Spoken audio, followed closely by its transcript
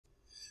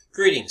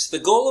Greetings. The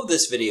goal of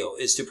this video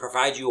is to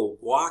provide you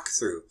a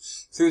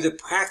walkthrough through the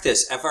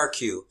practice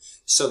FRQ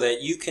so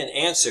that you can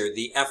answer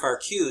the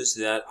FRQs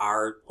that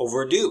are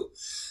overdue.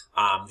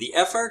 The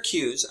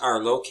FRQs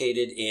are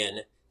located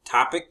in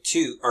Topic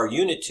 2 or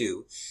Unit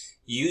 2,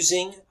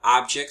 Using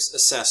Objects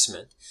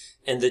Assessment,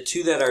 and the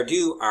two that are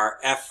due are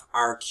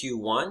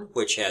FRQ1,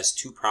 which has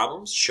two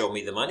problems, Show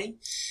Me the Money,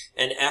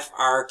 and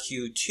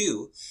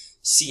FRQ2,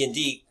 C and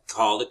D,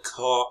 called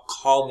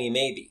Call Me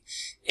Maybe.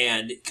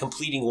 And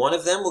completing one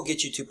of them will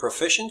get you to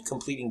proficient.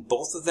 Completing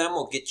both of them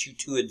will get you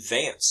to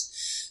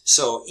advanced.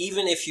 So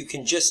even if you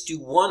can just do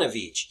one of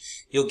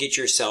each, you'll get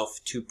yourself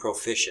to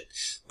proficient.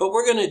 But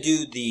we're going to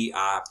do the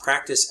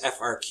practice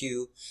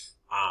FRQ,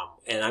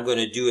 and I'm going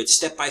to do it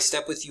step by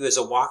step with you as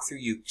a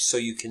walkthrough so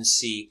you can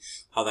see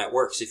how that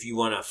works. If you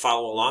want to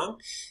follow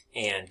along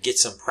and get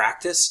some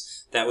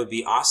practice, that would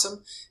be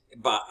awesome.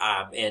 But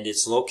and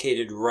it's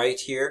located right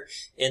here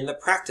in the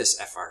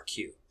practice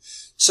FRQ.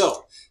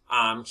 So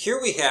here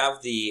we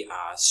have the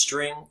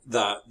string,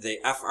 the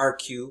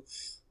FRQ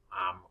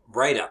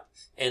write-up,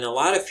 and a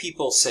lot of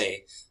people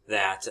say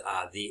that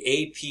the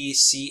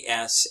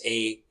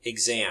APCSA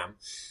exam,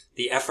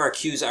 the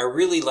FRQs are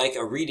really like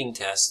a reading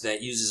test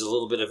that uses a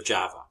little bit of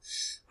Java.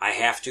 I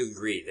have to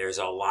agree. There's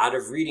a lot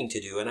of reading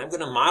to do, and I'm going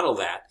to model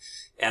that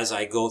as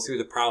I go through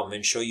the problem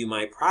and show you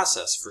my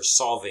process for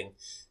solving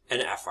an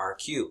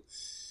FRQ.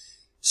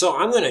 So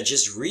I'm going to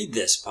just read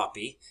this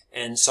puppy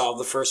and solve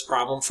the first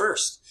problem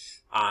first.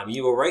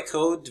 You will write the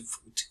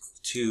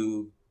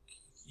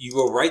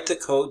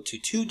code to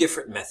two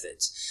different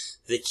methods.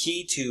 The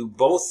key to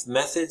both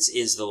methods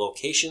is the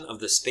location of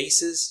the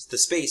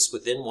space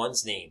within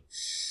one's name.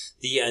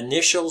 The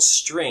initial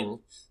string,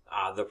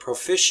 the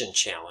proficient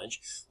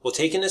challenge, will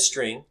take in a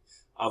string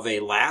of a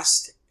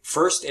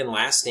first and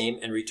last name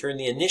and return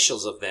the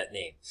initials of that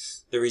name.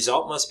 The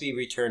result must be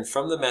returned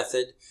from the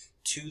method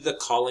to the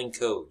calling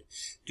code.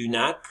 Do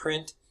not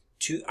print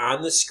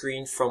on the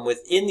screen from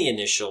within the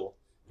initial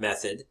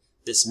method,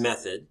 this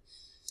method,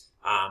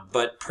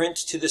 but print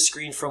to the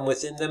screen from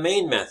within the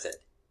main method.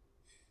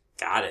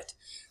 Got it.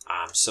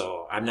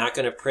 So I'm not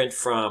going to print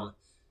from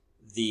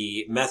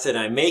the method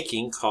I'm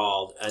making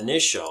called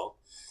initial.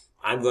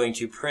 I'm going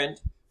to print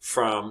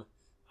from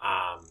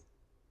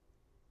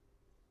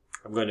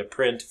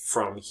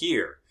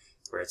here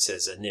where it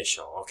says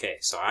initial. Okay,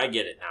 so I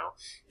get it now.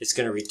 It's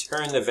going to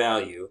return the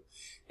value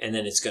and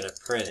then it's going to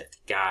print it.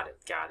 Got it.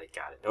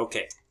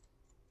 Okay.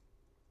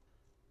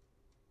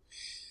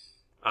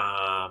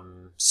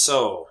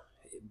 So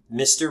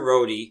Mr.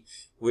 Rhodey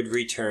would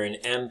return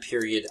M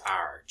period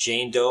R.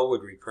 Jane Doe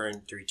would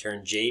return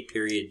J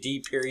period D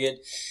period,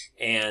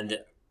 and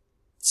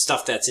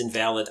stuff that's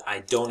invalid I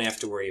don't have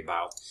to worry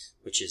about,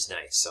 which is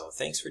nice. So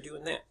thanks for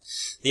doing that.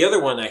 The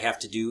other one I have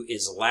to do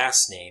is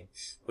last name,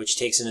 which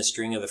takes in a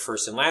string of the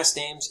first and last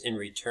names and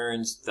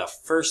returns the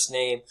first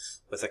name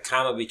with a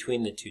comma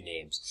between the two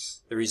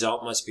names. The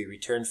result must be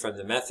returned from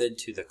the method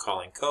to the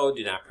calling code.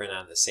 Do not print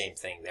on the same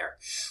thing there.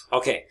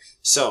 Okay,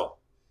 so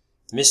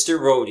Mr.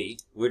 Rhodey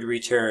would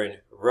return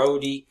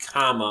Rhodey,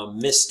 comma,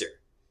 Mr.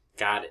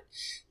 Got it.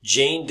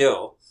 Jane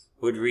Doe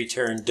would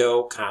return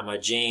Doe, comma,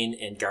 Jane,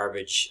 and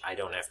garbage I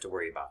don't have to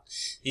worry about.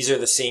 These are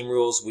the same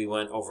rules we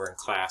went over in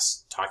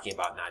class talking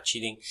about not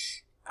cheating,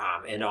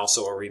 and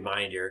also a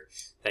reminder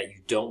that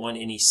you don't want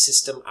any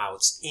system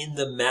outs in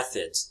the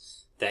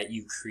methods that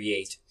you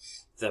create.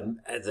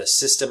 The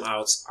system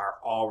outs are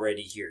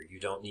already here. You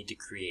don't need to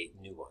create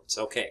new ones.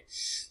 Okay,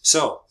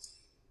 so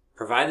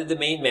provided the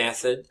main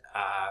method,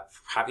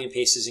 copy and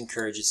paste is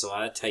encouraged. It's a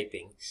lot of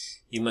typing.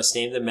 You must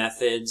name the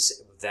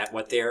methods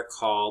what they are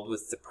called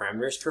with the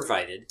parameters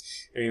provided.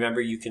 And remember,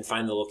 you can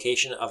find the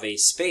location of a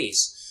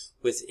space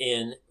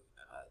within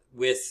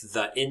with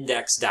the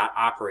index dot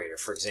operator.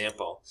 For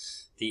example,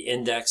 the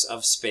index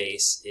of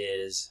space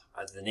is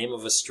the name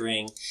of a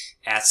string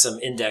at some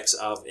index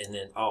of, and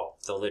then,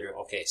 the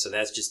literal. Okay, so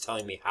that's just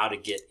telling me how to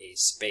get a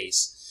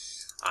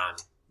space on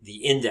the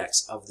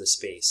index of the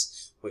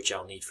space, which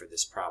I'll need for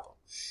this problem.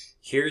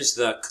 Here's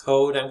the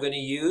code I'm going to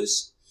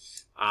use,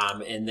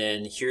 and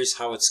then here's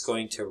how it's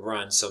going to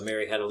run. So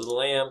Mary had a little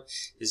lamb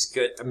is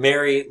good.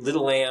 Mary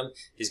little lamb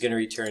is going to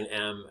return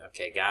M.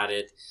 Okay, got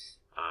it.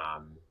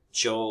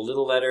 Joe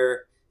little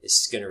letter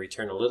is going to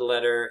return a little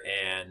letter,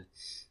 and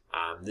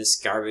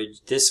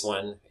this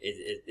one,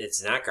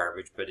 it's not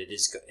garbage, but it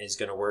is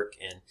going to work,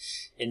 and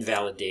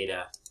invalid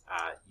data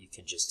you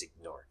can just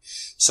ignore.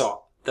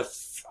 So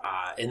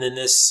and then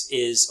this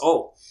is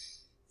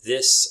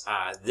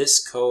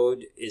this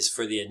code is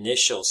for the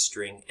initial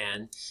string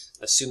N.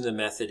 Assume the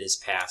method is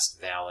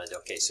passed valid.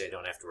 Okay, so I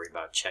don't have to worry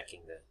about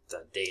checking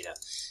the data.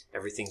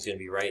 Everything's going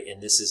to be right,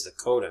 and this is the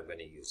code I'm going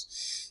to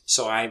use.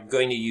 So I'm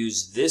going to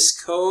use this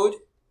code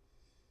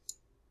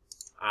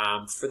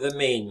for the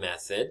main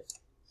method.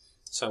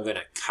 So I'm going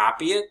to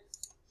copy it.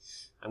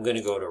 I'm going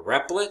to go to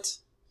Replit.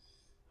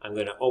 I'm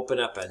going to open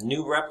up a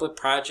new Replit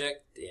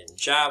project in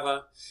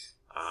Java.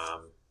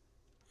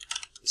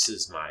 This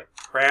is my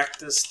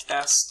practice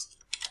test,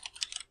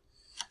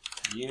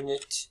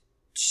 Unit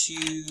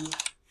 2.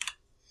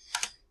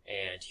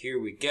 And here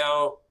we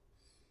go.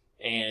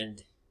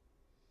 And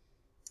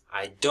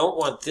I don't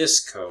want this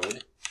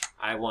code.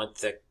 I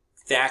want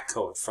that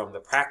code from the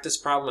practice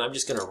problem. I'm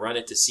just going to run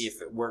it to see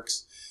if it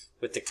works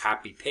with the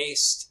copy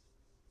paste.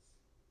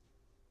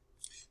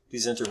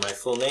 Please enter my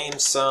full name,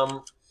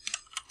 sum,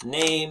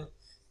 name,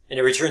 and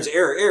it returns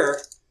error,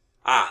 error.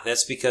 Ah,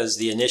 that's because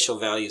the initial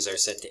values are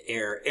set to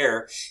error,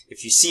 error.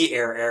 If you see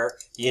error, error,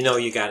 you know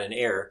you got an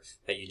error,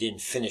 that you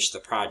didn't finish the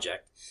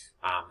project.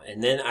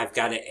 And then I've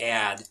got to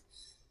add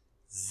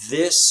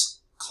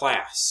this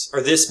class,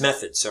 or this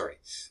method, sorry,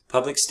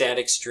 public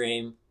static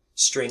string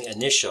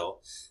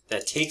initial,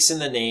 that takes in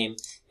the name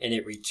and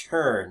it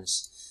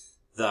returns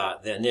the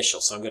initial.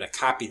 So I'm going to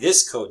copy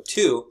this code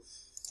too,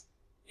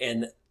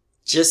 and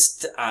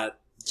just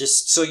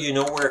so you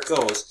know where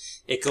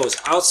it goes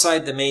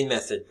outside the main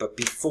method, but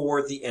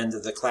before the end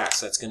of the class.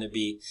 That's going to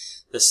be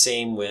the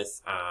same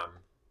with type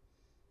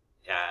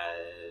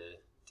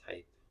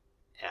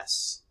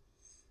S.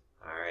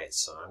 All right,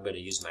 so I'm going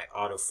to use my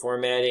auto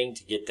formatting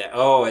to get that.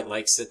 Oh, it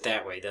likes it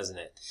that way, doesn't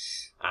it?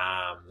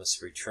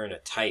 Let's return a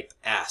type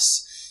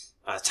S.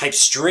 Type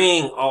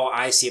string. Oh,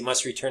 I see. It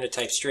must return a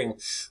type string.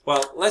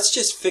 Well, let's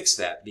just fix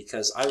that,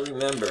 because I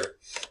remember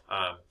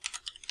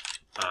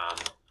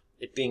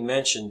it being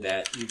mentioned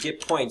that you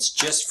get points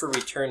just for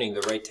returning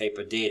the right type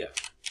of data.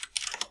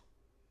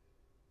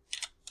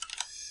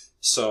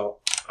 So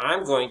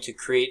I'm going to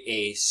create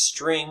a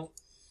string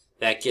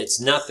that gets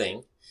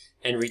nothing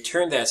and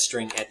return that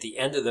string at the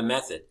end of the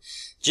method.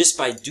 Just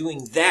by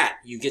doing that,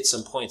 you get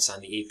some points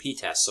on the AP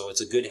test. So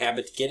it's a good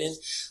habit to get in.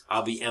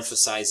 I'll be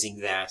emphasizing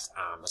that,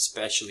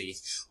 especially,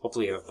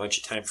 hopefully I have a bunch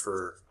of time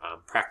for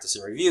practice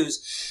and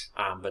reviews,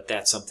 but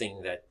that's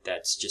something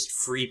that's just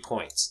free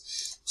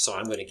points. So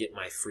I'm going to get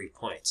my free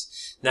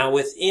points. Now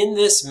within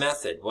this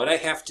method, what I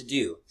have to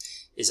do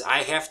is I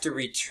have to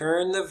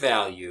return the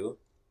value.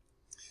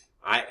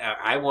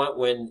 I want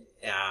when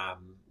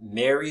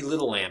Mary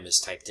Little Lamb is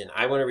typed in,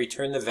 I want to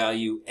return the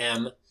value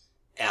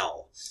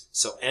ML.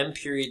 So M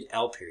period,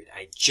 L period.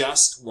 I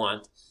just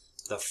want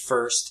the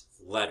first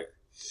letter.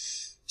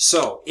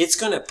 So it's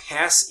going to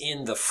pass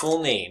in the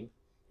full name.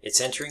 It's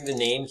entering the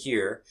name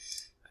here.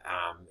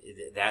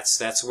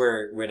 That's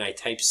where when I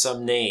type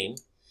some name,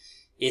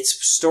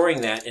 it's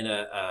storing that in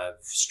a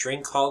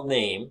string called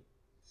name.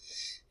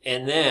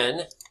 And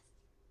then,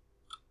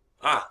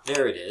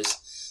 there it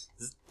is.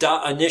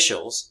 The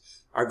initials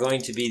are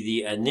going to be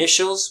the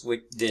initials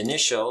with the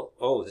initial.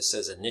 Oh, this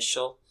says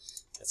initial.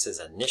 That says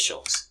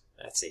initials.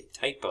 That's a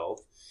typo.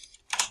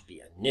 It should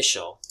be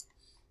initial.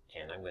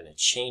 And I'm going to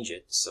change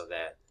it so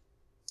that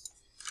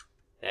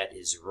that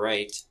is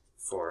right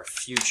for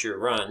future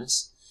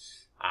runs.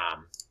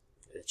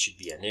 It should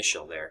be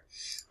initial there.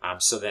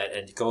 So that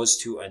it goes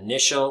to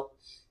initial,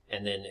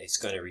 and then it's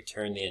going to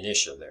return the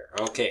initial there.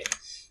 Okay,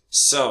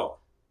 so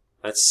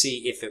let's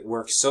see if it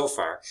works so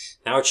far.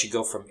 Now it should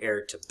go from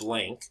error to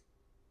blank.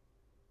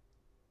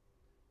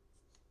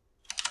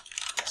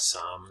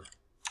 Some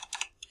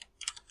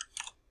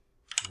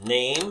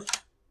name,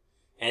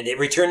 and it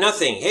returned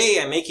nothing.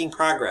 Hey, I'm making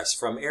progress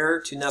from error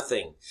to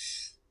nothing.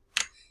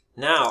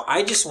 Now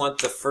I just want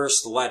the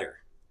first letter.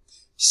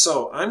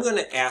 So I'm going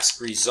to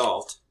ask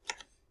result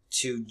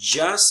to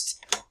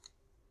just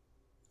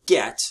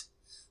get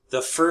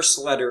the first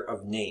letter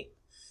of name.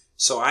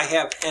 So I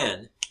have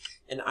N,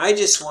 and I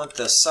just want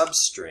the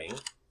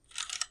substring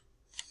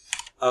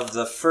of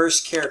the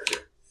first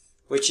character,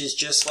 which is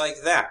just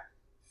like that.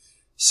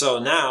 So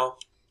now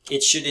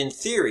it should, in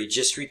theory,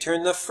 just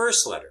return the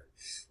first letter.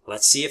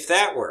 Let's see if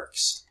that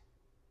works.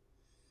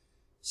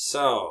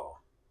 So,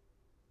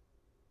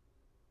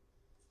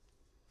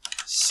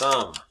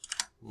 some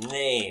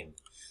name.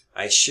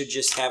 I should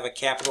just have a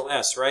capital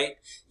S, right?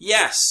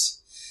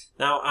 Yes.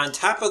 Now, on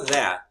top of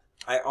that,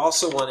 I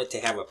also want it to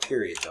have a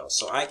period, though.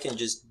 So I can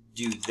just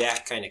do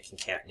that kind of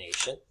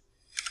concatenation.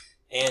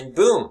 And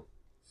boom.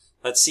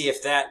 Let's see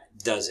if that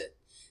does it.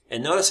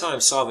 And notice how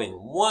I'm solving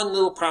one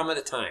little problem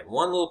at a time.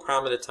 One little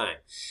problem at a time.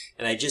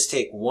 And I just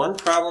take one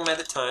problem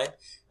at a time,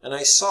 and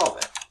I solve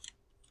it.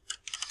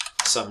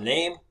 Some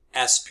name,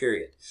 S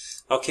period.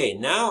 Okay,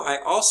 now I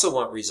also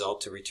want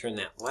result to return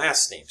that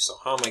last name. So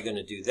how am I going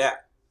to do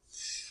that?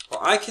 Well,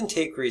 I can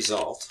take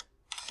result.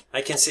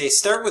 I can say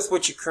start with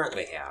what you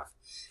currently have,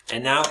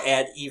 and now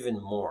add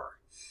even more.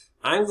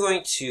 I'm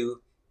going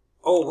to,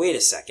 oh, wait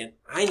a second.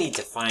 I need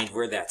to find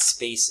where that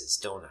space is,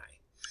 don't I?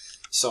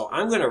 So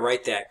I'm going to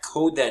write that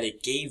code that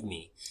it gave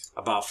me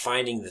about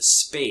finding the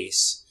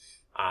space.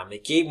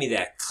 It gave me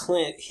that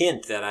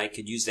hint that I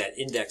could use that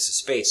index of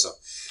space. So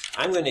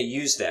I'm going to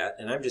use that,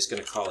 and I'm just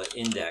going to call it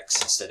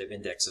index instead of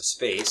index of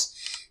space.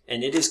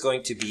 And it is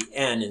going to be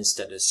n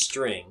instead of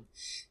string.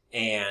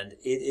 And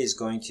it is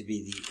going to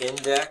be the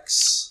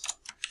index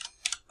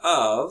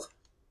of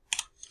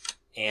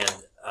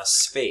and a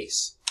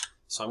space.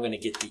 So I'm going to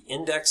get the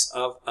index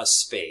of a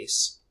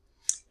space.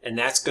 And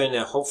that's going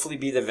to hopefully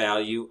be the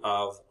value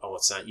of, oh,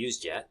 it's not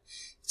used yet.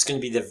 It's going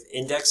to be the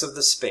index of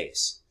the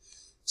space.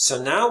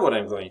 So now what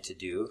I'm going to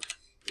do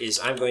is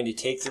I'm going to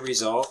take the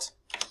result,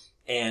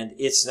 and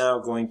it's now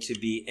going to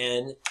be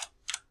n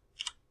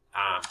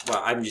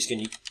well, I'm just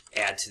going to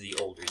add to the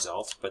old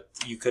result, but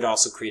you could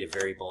also create a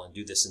variable and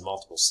do this in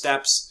multiple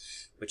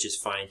steps, which is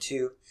fine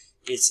too.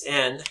 It's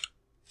n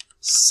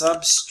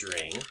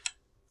substring,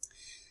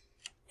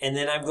 and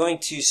then I'm going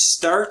to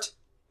start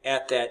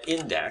at that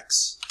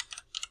index,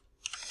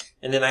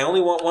 and then I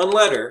only want one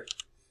letter,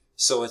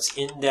 so it's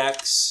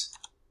index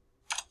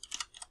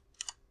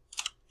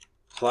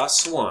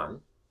plus 1,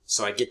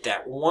 so I get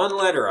that one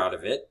letter out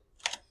of it,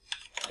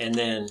 and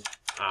then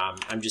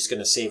I'm just going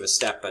to save a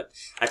step, but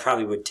I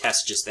probably would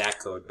test just that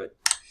code, but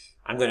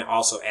I'm going to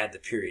also add the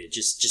period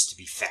just to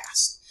be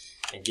fast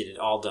and get it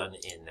all done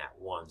in that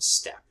one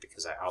step,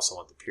 because I also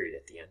want the period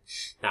at the end.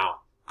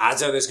 Now,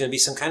 odds are there's going to be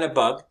some kind of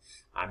bug.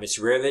 It's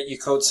rare that you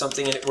code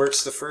something and it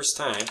works the first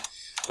time,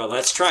 but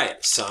let's try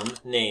it. Some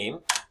name,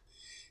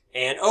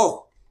 and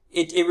oh,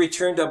 it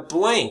returned a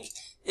blank.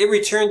 It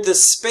returned the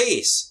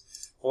space.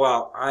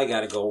 Well, I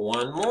got to go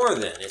one more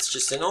then. It's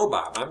just an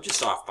OBOB. I'm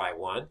just off by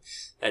 1.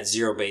 That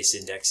zero-based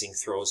indexing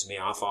throws me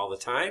off all the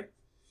time.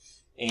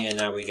 And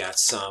now we got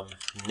some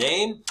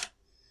name.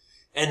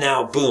 And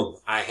now, boom,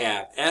 I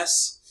have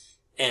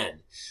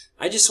SN.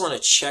 I just want to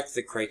check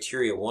the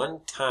criteria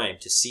one time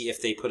to see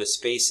if they put a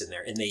space in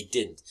there, and they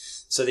didn't.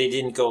 So they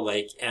didn't go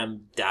like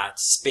M dot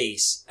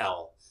space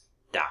L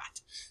dot.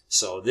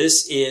 So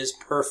this is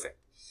perfect.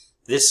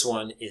 This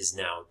one is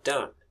now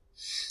done.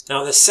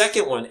 Now the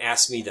second one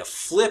asked me to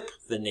flip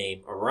the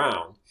name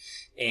around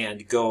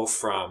and go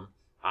from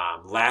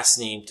last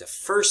name to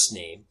first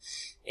name,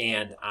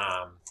 and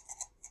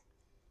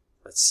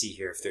let's see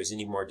here if there's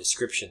any more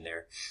description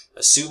there.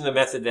 Assume the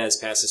method that has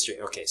passed the string.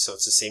 Okay, so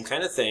it's the same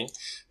kind of thing.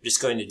 I'm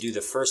just going to do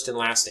the first and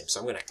last name. So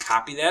I'm going to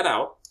copy that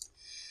out.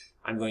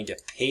 I'm going to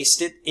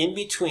paste it in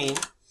between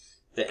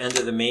the end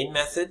of the main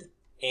method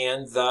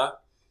and the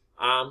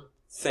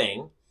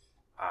thing.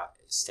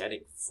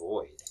 Static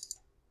void.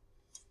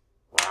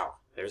 Wow,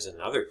 there's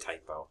another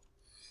typo.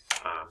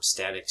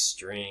 Static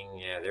string,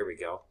 yeah, there we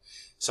go.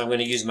 So I'm going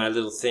to use my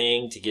little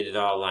thing to get it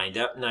all lined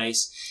up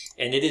nice.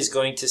 And it is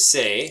going to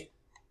say,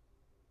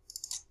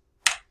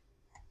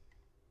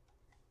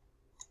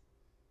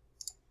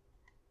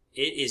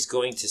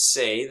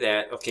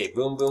 that, okay,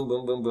 boom, boom,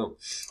 boom, boom, boom.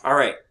 All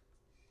right,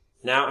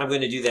 now I'm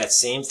going to do that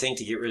same thing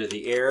to get rid of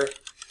the error.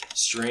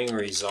 String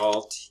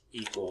result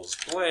equals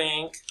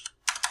blank.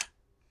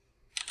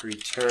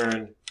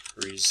 Return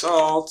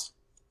result.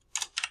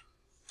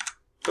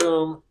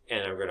 Boom,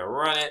 and I'm going to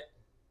run it.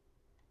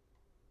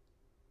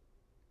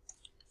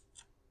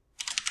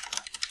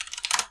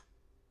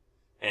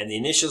 And the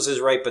initials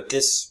is right, but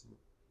this,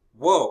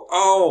 whoa,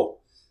 oh,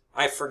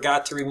 I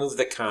forgot to remove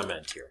the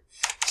comment here.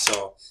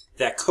 So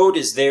that code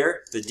is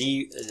there,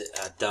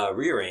 the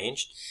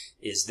rearranged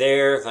is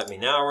there. Let me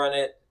now run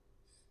it.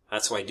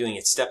 That's why doing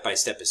it step by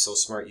step is so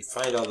smart. You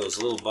find all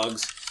those little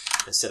bugs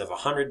instead of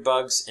 100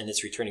 bugs, and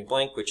it's returning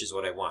blank, which is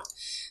what I want.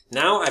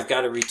 Now I've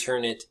got to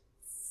return it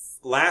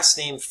last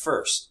name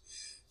first.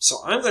 So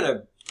I'm going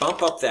to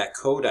bump up that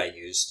code I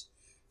used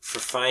for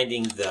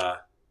finding the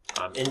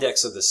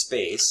index of the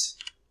space.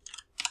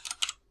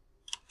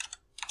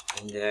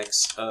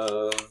 Index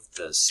of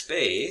the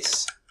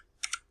space.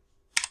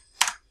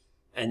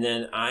 And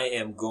then I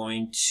am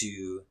going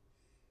to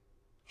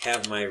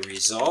have my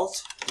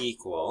result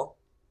equal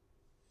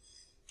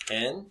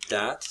n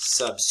dot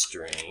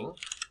substring.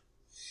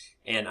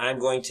 And I'm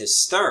going to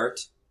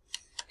start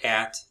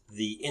at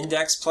the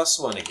index plus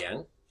 1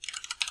 again.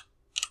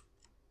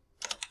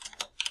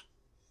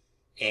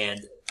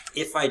 And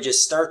if I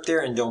just start there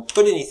and don't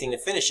put anything to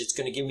finish, it's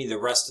going to give me the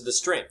rest of the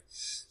string.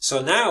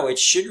 So now it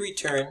should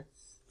return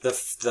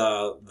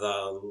the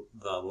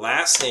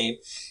last name,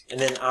 and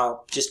then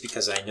I'll, just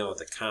because I know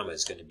the comma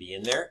is going to be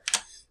in there,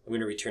 I'm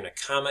going to return a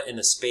comma and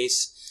a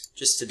space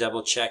just to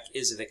double check,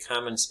 is it a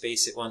comma and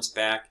space it wants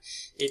back?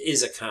 It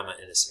is a comma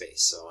and a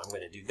space, so I'm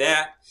going to do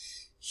that.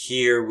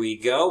 Here we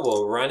go,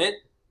 we'll run it.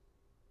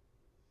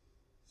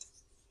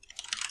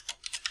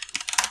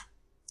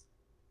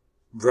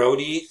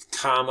 Brody,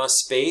 comma,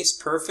 space,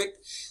 perfect.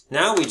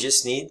 Now we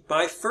just need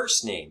my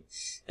first name.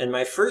 And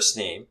my first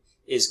name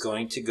is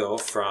going to go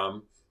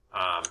from,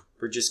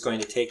 we're just going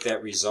to take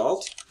that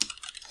result,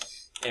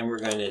 and we're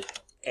going to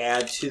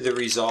add to the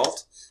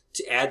result,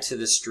 to add to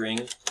the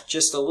string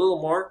just a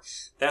little more.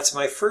 That's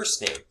my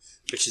first name,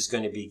 which is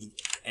going to be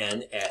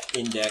n at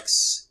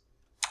index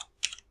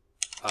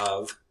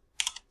of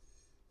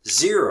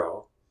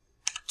 0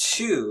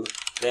 to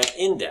that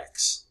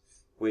index,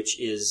 which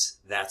is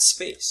that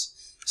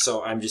space.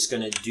 So I'm just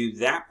going to do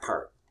that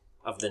part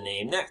of the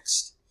name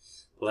next.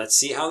 Let's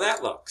see how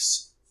that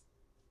looks.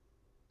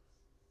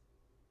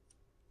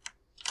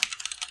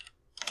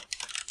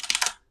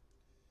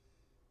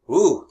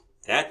 Ooh,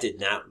 that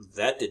did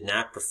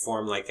not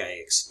perform like I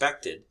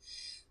expected.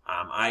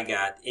 I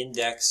got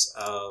index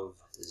of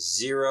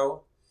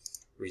 0,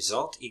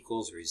 result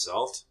equals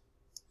result.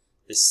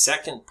 The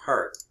second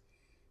part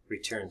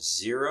returns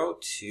 0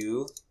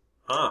 to,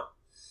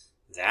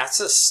 that's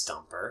a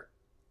stumper.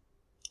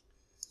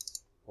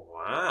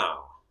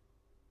 Wow.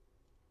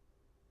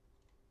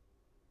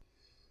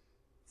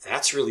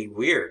 That's really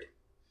weird.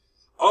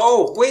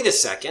 Oh, wait a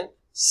second.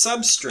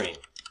 Substring.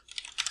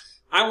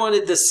 I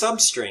wanted the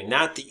substring,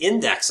 not the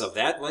index of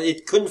that. Well,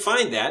 it couldn't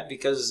find that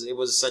because it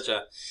was such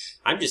a...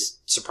 I'm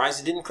just surprised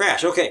it didn't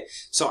crash. Okay,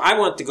 so I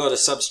want to go to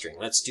substring.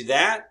 Let's do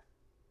that.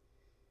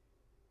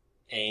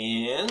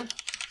 And...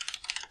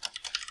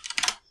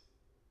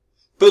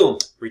 boom!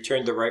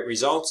 Returned the right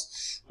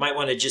results. Might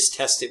want to just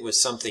test it with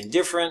something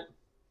different.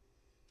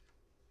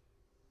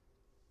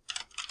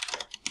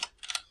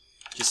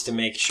 Just to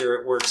make sure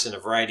it works in a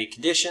variety of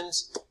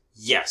conditions.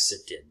 Yes,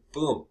 it did.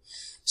 Boom.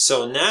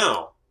 So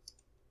now,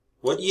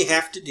 what you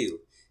have to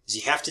do is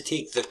you have to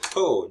take the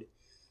code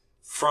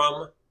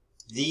from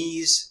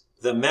the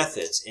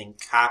methods and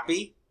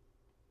copy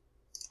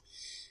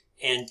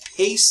and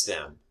paste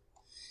them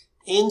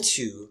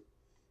into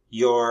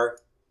your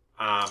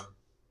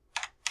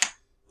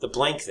the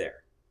blank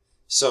there.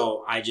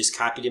 So I just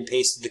copied and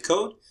pasted the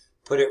code,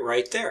 put it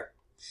right there.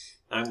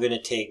 I'm going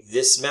to take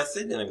this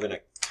method and I'm going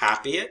to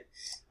copy it.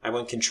 I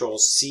went Control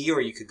C,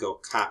 or you could go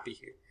copy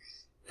here.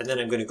 And then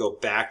I'm going to go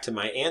back to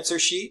my answer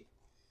sheet.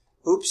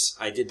 Oops,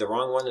 I did the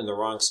wrong one in the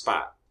wrong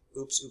spot.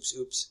 Oops, oops,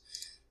 oops.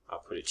 I'll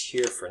put it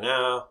here for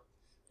now.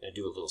 I'm going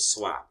to do a little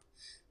swap.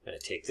 I'm going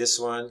to take this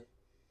one.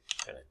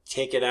 I'm going to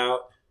take it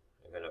out.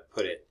 I'm going to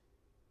put it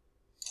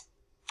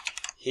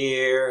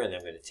here. And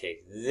I'm going to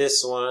take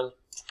this one.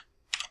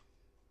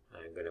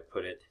 I'm going to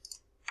put it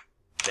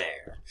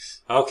there.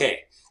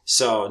 Okay,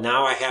 so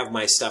now I have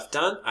my stuff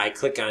done. I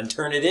click on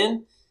Turn It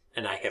In,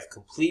 and I have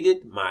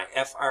completed my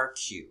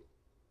FRQ.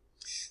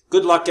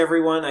 Good luck,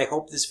 everyone. I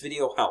hope this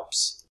video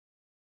helps.